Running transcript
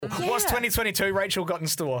What's 2022 Rachel got in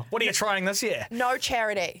store? What are you trying this year? No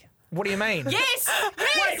charity. What do you mean? Yes!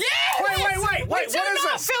 Wait, We what do is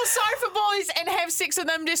not this? feel sorry for boys and have sex with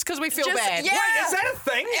them just because we feel bad. Yeah. Wait, is that a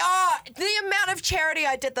thing? Oh, the amount of charity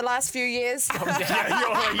I did the last few years. Yeah.